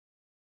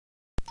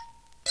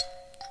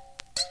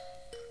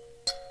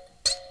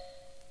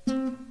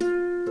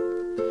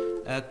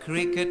A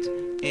cricket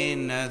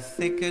in a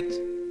thicket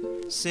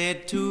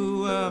said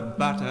to a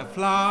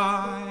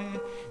butterfly,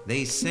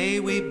 they say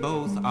we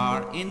both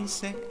are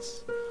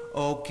insects.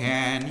 Oh,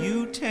 can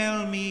you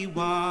tell me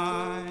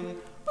why?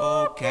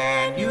 Oh,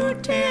 can you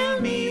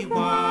tell me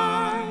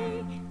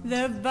why?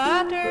 The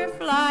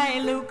butterfly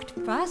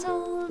looked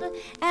puzzled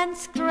and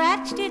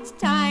scratched its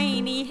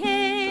tiny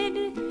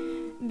head.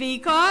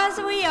 Because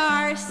we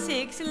are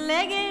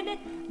six-legged.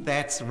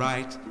 That's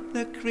right,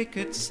 the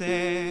cricket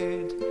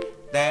said.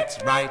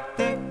 That's right,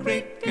 the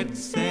cricket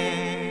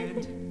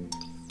said.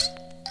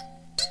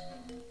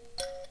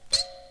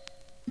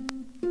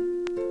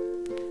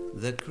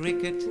 The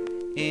cricket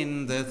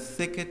in the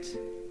thicket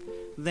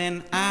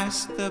then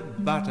asked the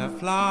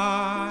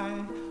butterfly,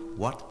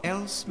 what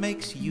else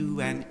makes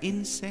you an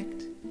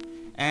insect?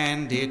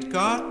 And it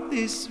got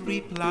this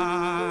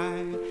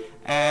reply,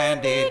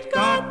 and it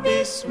got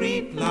this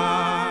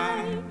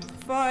reply.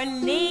 For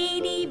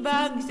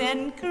ladybugs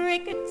and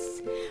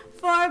crickets,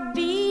 for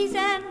bees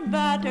and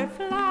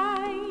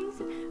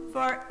butterflies,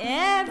 for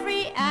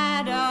every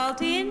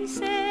adult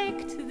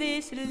insect,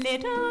 this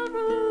little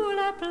rule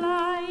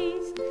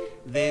applies.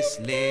 This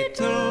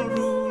little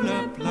rule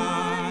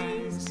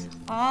applies.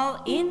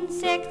 All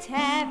insects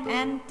have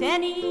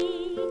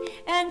antennae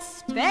and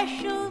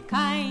special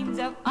kinds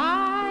of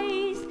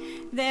eyes.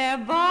 Their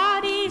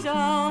bodies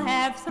all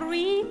have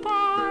 3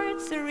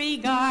 parts,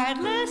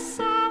 regardless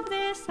of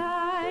their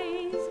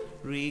size.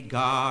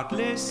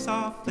 Regardless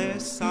of their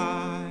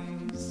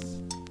size.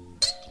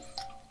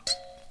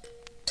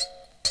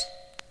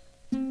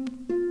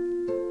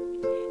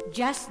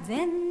 Just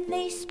then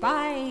they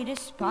spied a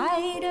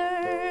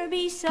spider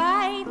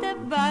beside the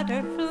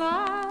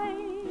butterfly.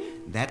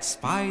 That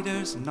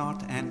spider's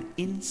not an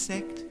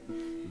insect.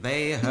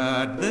 They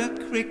heard the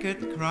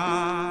cricket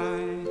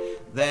cry.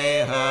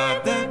 They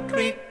heard the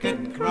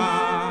cricket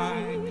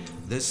cry.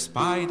 The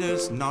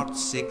spider's not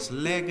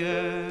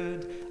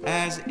 6-legged,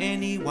 as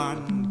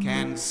anyone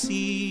can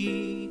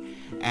see,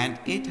 and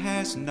it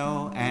has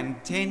no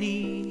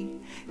antennae.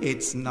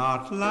 It's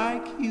not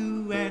like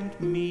you and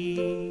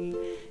me.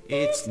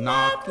 It's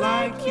not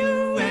like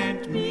you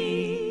and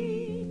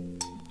me.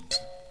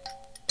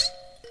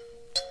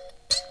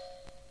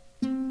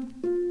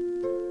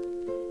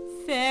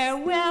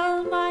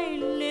 Farewell, my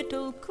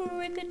little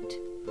cricket.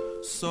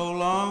 So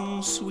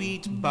long,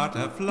 sweet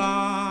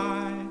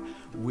butterfly.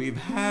 We've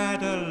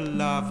had a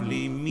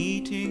lovely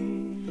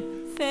meeting.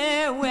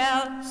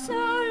 Farewell, so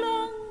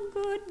long,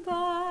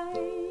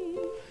 goodbye.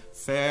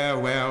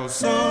 Farewell,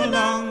 so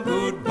long,